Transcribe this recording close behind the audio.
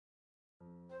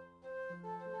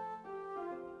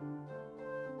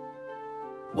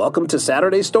Welcome to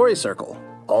Saturday Story Circle,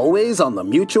 always on the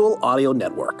Mutual Audio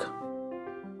Network.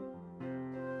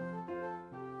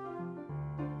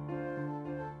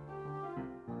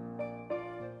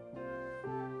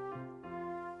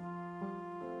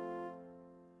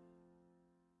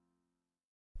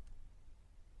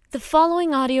 The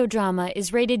following audio drama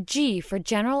is rated G for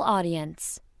general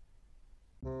audience.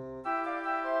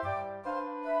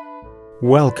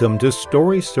 Welcome to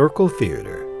Story Circle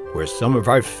Theater, where some of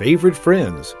our favorite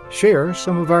friends share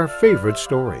some of our favorite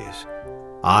stories.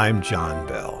 I'm John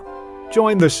Bell.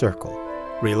 Join the circle,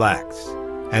 relax,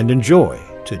 and enjoy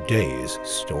today's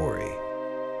story.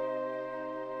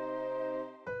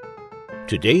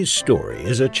 Today's story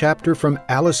is a chapter from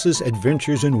Alice's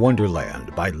Adventures in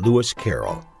Wonderland by Lewis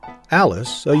Carroll.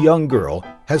 Alice, a young girl,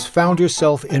 has found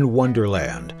herself in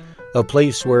Wonderland, a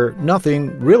place where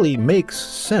nothing really makes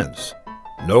sense.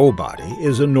 Nobody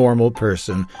is a normal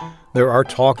person. There are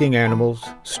talking animals,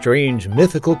 strange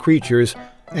mythical creatures,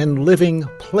 and living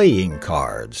playing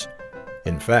cards.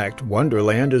 In fact,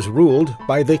 Wonderland is ruled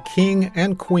by the King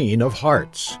and Queen of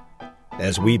Hearts.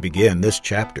 As we begin this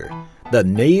chapter, the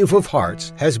Knave of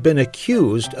Hearts has been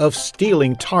accused of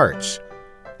stealing tarts,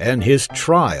 and his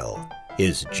trial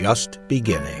is just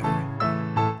beginning.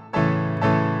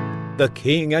 The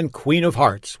King and Queen of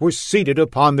Hearts were seated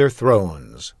upon their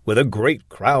thrones, with a great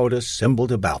crowd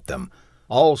assembled about them,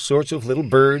 all sorts of little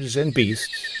birds and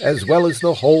beasts, as well as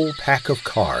the whole pack of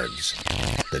cards.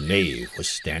 The knave was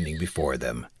standing before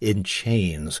them, in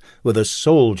chains, with a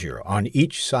soldier on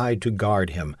each side to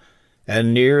guard him,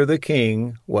 and near the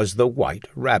king was the white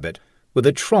rabbit, with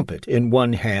a trumpet in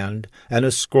one hand and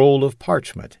a scroll of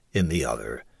parchment in the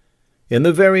other. In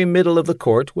the very middle of the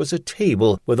court was a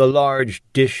table with a large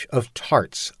dish of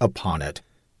tarts upon it.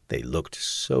 They looked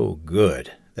so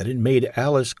good that it made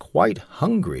Alice quite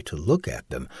hungry to look at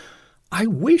them. I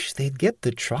wish they'd get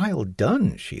the trial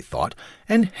done, she thought,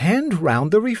 and hand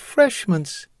round the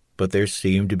refreshments. But there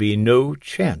seemed to be no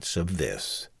chance of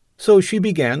this. So she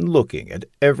began looking at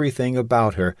everything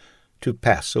about her to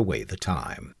pass away the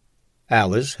time.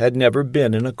 Alice had never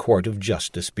been in a court of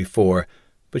justice before,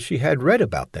 but she had read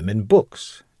about them in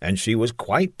books, and she was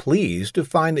quite pleased to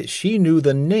find that she knew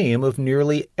the name of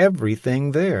nearly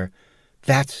everything there.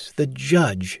 "That's the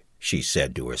judge," she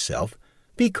said to herself,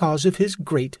 "because of his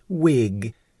great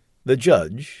wig." The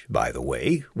judge, by the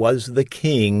way, was the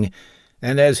king,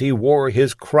 and as he wore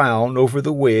his crown over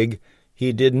the wig,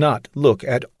 he did not look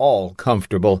at all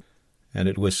comfortable, and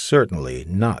it was certainly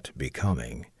not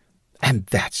becoming. "And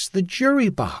that's the jury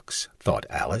box," thought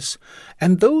Alice,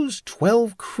 "and those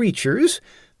 12 creatures,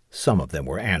 some of them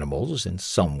were animals and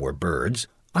some were birds,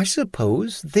 I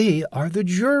suppose they are the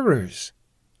jurors."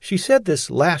 She said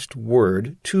this last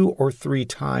word 2 or 3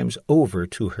 times over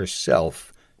to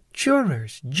herself,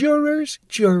 "Jurors, jurors,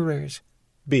 jurors,"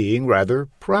 being rather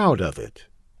proud of it.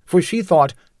 For she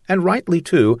thought, and rightly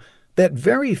too, that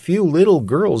very few little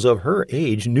girls of her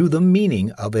age knew the meaning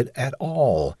of it at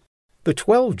all. The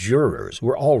 12 jurors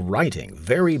were all writing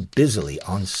very busily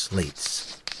on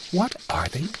slates. "What are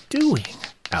they doing?"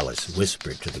 Alice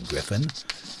whispered to the Griffin.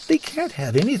 "They can't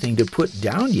have anything to put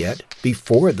down yet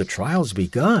before the trial's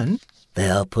begun." "They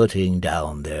are putting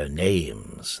down their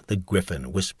names," the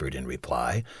Griffin whispered in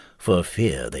reply, "for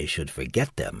fear they should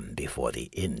forget them before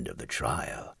the end of the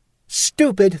trial."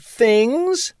 "Stupid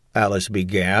things!" Alice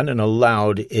began in a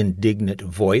loud, indignant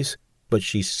voice, but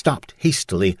she stopped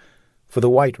hastily, for the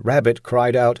white rabbit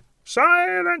cried out,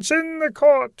 "Silence in the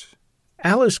court!"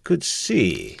 Alice could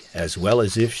see, as well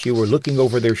as if she were looking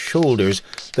over their shoulders,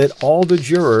 that all the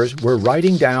jurors were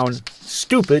writing down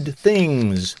 "stupid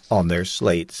things" on their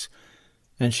slates,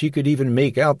 and she could even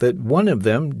make out that one of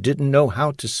them didn't know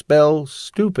how to spell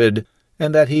stupid,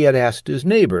 and that he had asked his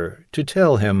neighbor to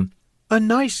tell him. "A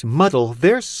nice muddle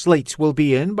their slates will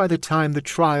be in by the time the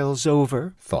trial's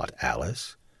over," thought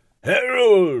Alice.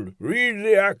 "Herald, read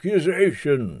the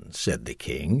accusation," said the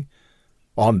king.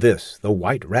 On this, the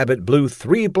white rabbit blew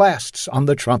 3 blasts on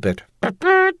the trumpet,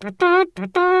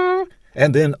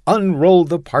 and then unrolled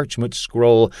the parchment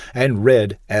scroll and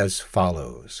read as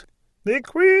follows. "The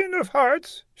Queen of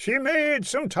Hearts, she made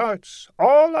some tarts,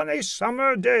 all on a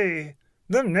summer day.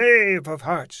 The Knave of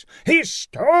Hearts, he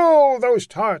stole those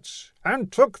tarts,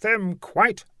 and took them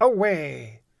quite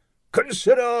away."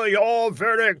 "Consider your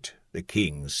verdict," the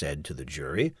king said to the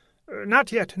jury.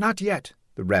 Not yet,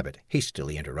 the rabbit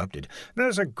hastily interrupted.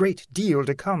 "There's a great deal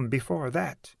to come before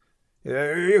that."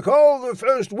 "You call the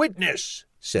first witness,"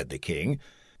 said the king,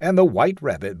 and the white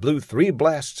rabbit blew 3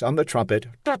 blasts on the trumpet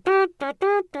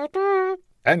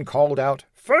and called out,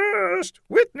 "First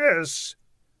witness!"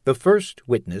 The first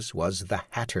witness was the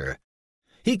Hatter.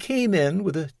 He came in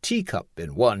with a teacup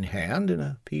in one hand and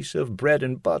a piece of bread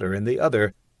and butter in the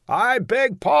other. "I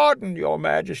beg pardon, your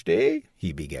Majesty,"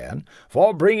 he began,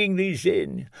 "for bringing these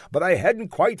in, but I hadn't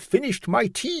quite finished my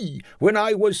tea when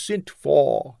I was sent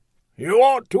for." "You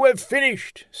ought to have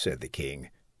finished," said the king.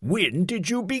 "When did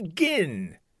you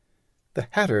begin?" The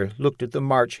Hatter looked at the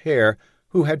March Hare,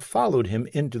 who had followed him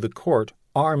into the court,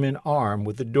 arm in arm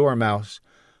with the Dormouse.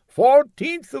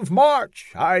 14th of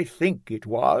March, I think it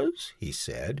was," he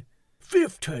said.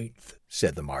 15th,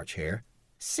 said the March Hare.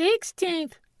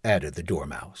 16th, added the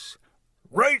Dormouse.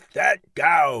 "Write that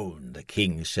down," the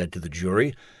king said to the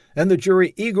jury, and the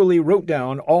jury eagerly wrote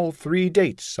down all 3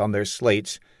 dates on their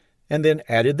slates, and then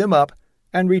added them up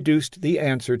and reduced the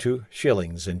answer to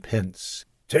shillings and pence.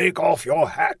 "Take off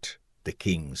your hat," the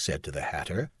king said to the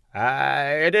Hatter.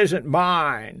 "It isn't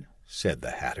mine," said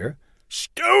the Hatter.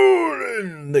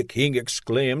 "Stolen!" the king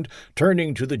exclaimed,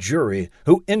 turning to the jury,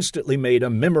 who instantly made a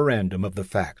memorandum of the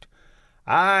fact.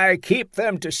 "I keep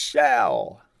them to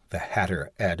sell," the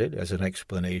Hatter added as an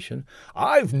explanation.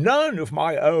 "I've none of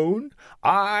my own.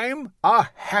 I'm a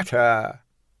Hatter."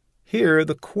 Here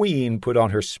the Queen put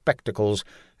on her spectacles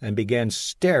and began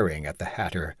staring at the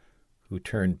Hatter, who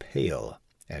turned pale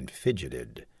and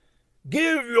fidgeted.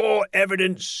 "Give your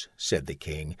evidence," said the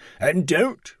king, "and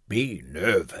don't be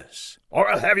nervous, or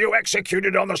I'll have you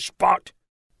executed on the spot."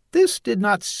 This did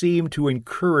not seem to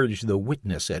encourage the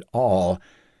witness at all.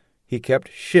 He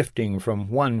kept shifting from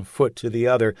one foot to the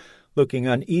other, looking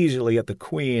uneasily at the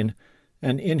Queen,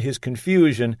 and in his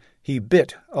confusion he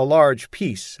bit a large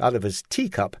piece out of his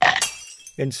teacup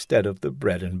instead of the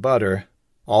bread and butter.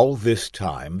 All this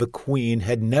time the Queen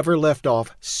had never left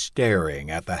off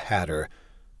staring at the Hatter,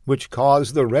 which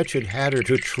caused the wretched Hatter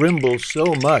to tremble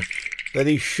so much that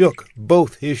he shook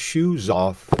both his shoes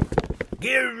off.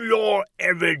 "Give your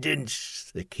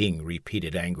evidence," the king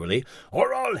repeated angrily,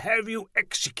 "or I'll have you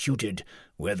executed,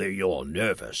 whether you're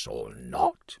nervous or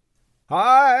not."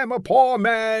 "I'm a poor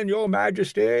man, your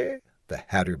Majesty," the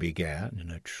Hatter began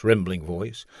in a trembling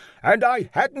voice, "and I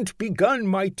hadn't begun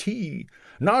my tea,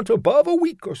 not above a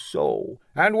week or so,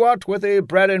 and what with the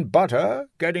bread and butter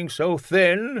getting so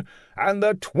thin, and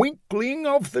the twinkling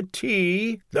of the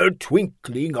tea—" "The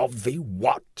twinkling of the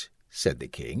what?" said the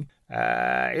king.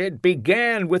 It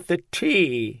began with the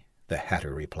tea," the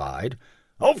Hatter replied.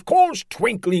 "Of course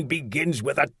twinkling begins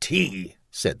with a T,"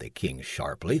 said the king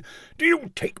sharply. "Do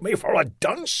you take me for a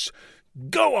dunce?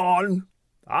 Go on."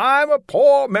 "I'm a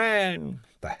poor man,"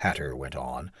 the Hatter went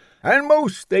on, "and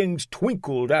most things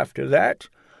twinkled after that.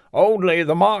 Only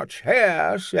the March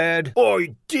Hare said—"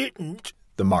 "I didn't,"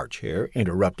 the March Hare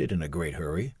interrupted in a great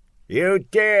hurry. "You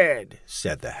did,"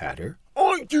 said the Hatter.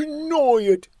 "I deny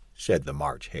it," said the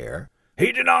March Hare.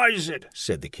 "He denies it,"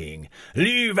 said the king.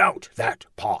 "Leave out that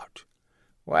part."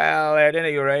 "Well, at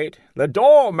any rate, the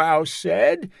Dormouse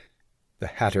said—" The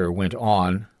Hatter went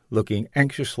on, looking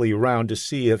anxiously round to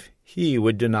see if he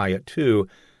would deny it too,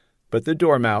 but the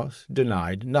Dormouse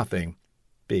denied nothing,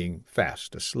 being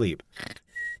fast asleep.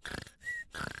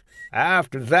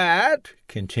 "After that,"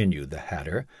 continued the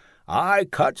Hatter, "I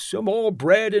cut some more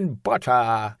bread and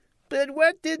butter." "But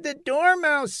what did the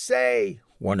Dormouse say?"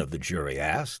 one of the jury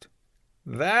asked.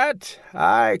 "That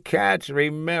I can't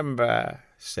remember,"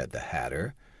 said the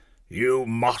Hatter. "You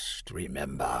must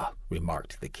remember,"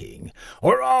 remarked the king,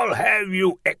 "or I'll have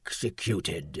you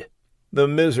executed." The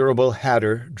miserable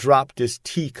Hatter dropped his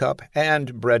teacup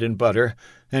and bread and butter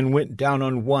and went down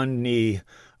on one knee.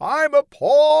 "I'm a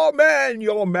poor man,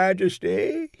 your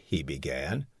Majesty," he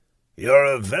began. "You're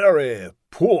a very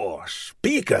poor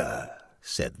speaker,"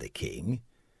 said the king.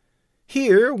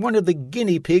 Here one of the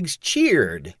guinea pigs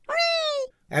cheered,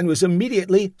 and was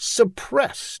immediately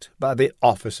suppressed by the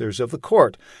officers of the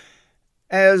court.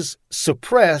 As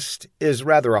suppressed is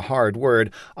rather a hard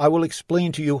word, I will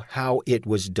explain to you how it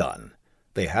was done.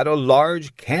 They had a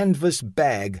large canvas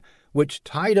bag, which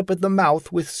tied up at the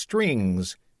mouth with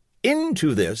strings.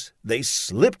 Into this they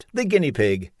slipped the guinea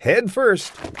pig head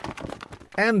first,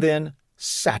 and then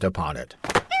sat upon it.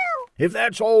 "If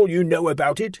that's all you know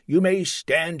about it, you may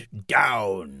stand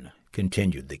down,"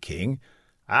 continued the king.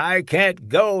 "I can't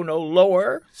go no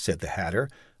lower," said the Hatter.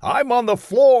 "I'm on the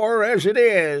floor as it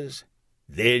is."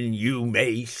 "Then you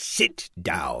may sit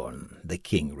down," the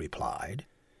king replied.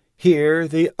 Here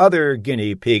the other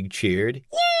guinea pig cheered,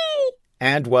 "Yay!"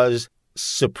 and was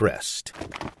suppressed.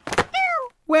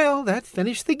 "Well, that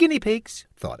finished the guinea pigs,"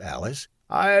 thought Alice.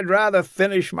 "I'd rather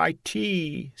finish my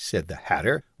tea," said the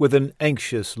Hatter, with an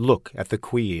anxious look at the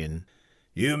Queen.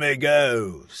 "You may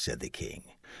go," said the king,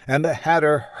 and the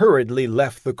Hatter hurriedly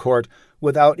left the court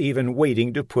without even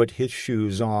waiting to put his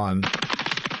shoes on.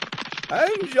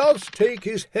 and just take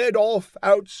his head off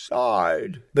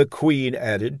outside," the Queen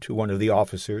added to one of the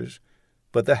officers.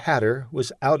 But the Hatter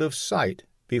was out of sight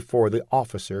before the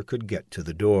officer could get to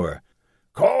the door.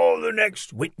 "Call the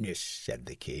next witness," said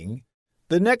the king.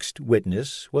 The next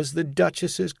witness was the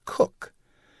Duchess's cook.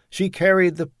 She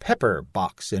carried the pepper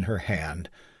box in her hand,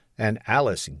 and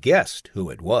Alice guessed who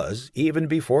it was even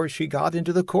before she got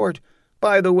into the court,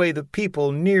 by the way the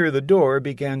people near the door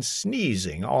began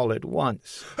sneezing all at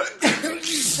once.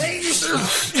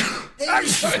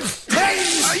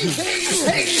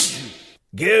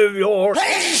 "Give your—"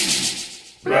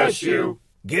 Bless you.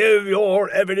 "Give your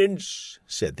evidence,"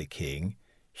 said the king.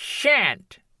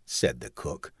 "Shan't," said the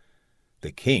cook.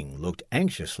 The king looked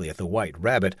anxiously at the White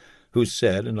Rabbit, who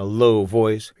said in a low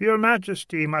voice, "Your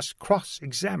Majesty must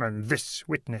cross-examine this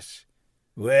witness."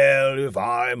 "Well, if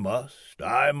I must,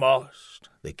 I must,"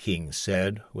 the king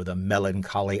said with a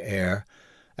melancholy air,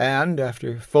 and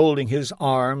after folding his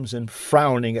arms and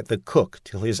frowning at the cook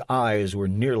till his eyes were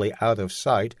nearly out of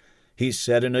sight, he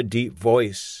said in a deep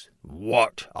voice,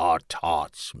 "What are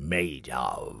tarts made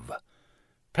of?"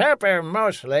 "Pepper,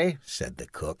 mostly," said the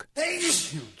cook.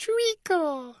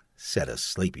 "Treacle," said a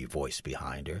sleepy voice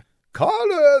behind her.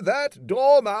 "Collar that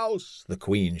dormouse!" the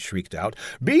Queen shrieked out.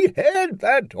 "Behead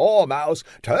that dormouse!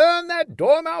 Turn that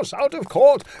dormouse out of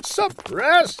court!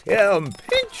 Suppress him!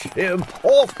 Pinch him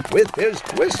off with his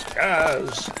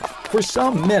whiskers!" For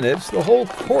some minutes the whole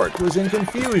court was in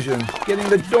confusion, getting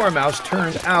the dormouse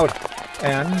turned out,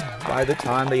 and by the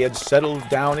time they had settled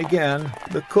down again,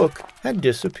 the cook had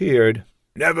disappeared.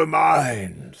 "Never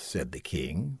mind," said the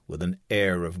king, with an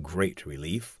air of great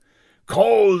relief.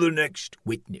 "Call the next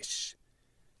witness."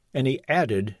 And he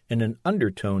added in an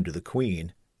undertone to the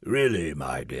Queen, "Really,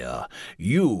 my dear,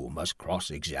 you must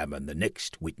cross-examine the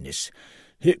next witness.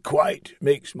 It quite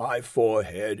makes my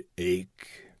forehead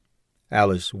ache."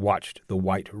 Alice watched the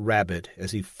White Rabbit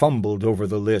as he fumbled over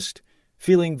the list,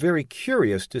 feeling very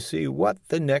curious to see what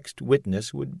the next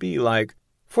witness would be like.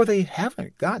 "For they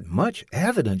haven't got much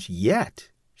evidence yet,"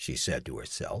 she said to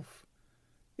herself.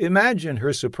 Imagine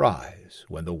her surprise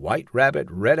when the White Rabbit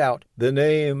read out the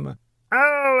name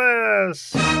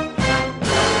Alice.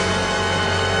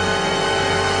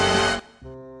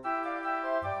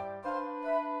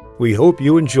 We hope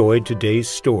you enjoyed today's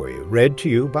story, read to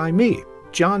you by me,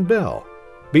 John Bell.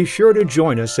 Be sure to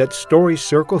join us at Story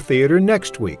Circle Theater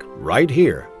next week, right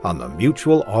here on the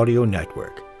Mutual Audio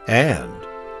Network. And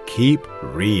keep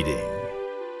reading.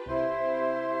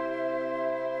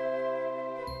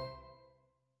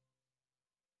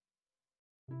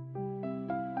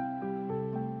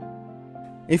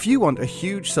 If you want a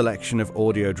huge selection of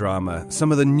audio drama,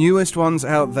 some of the newest ones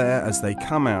out there as they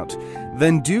come out,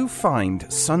 then do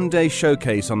find Sunday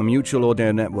Showcase on the Mutual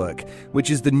Audio Network, which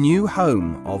is the new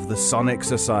home of the Sonic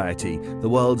Society, the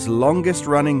world's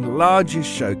longest-running, largest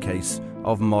showcase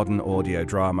of modern audio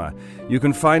drama. You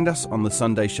can find us on the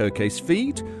Sunday Showcase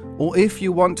feed, or if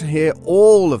you want to hear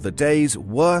all of the day's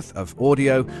worth of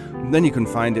audio, then you can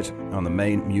find it on the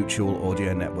main Mutual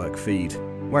Audio Network feed,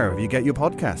 wherever you get your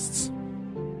podcasts.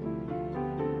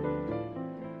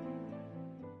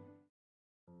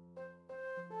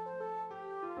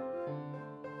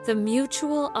 The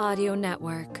Mutual Audio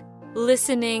Network.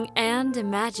 Listening and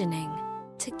imagining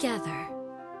together.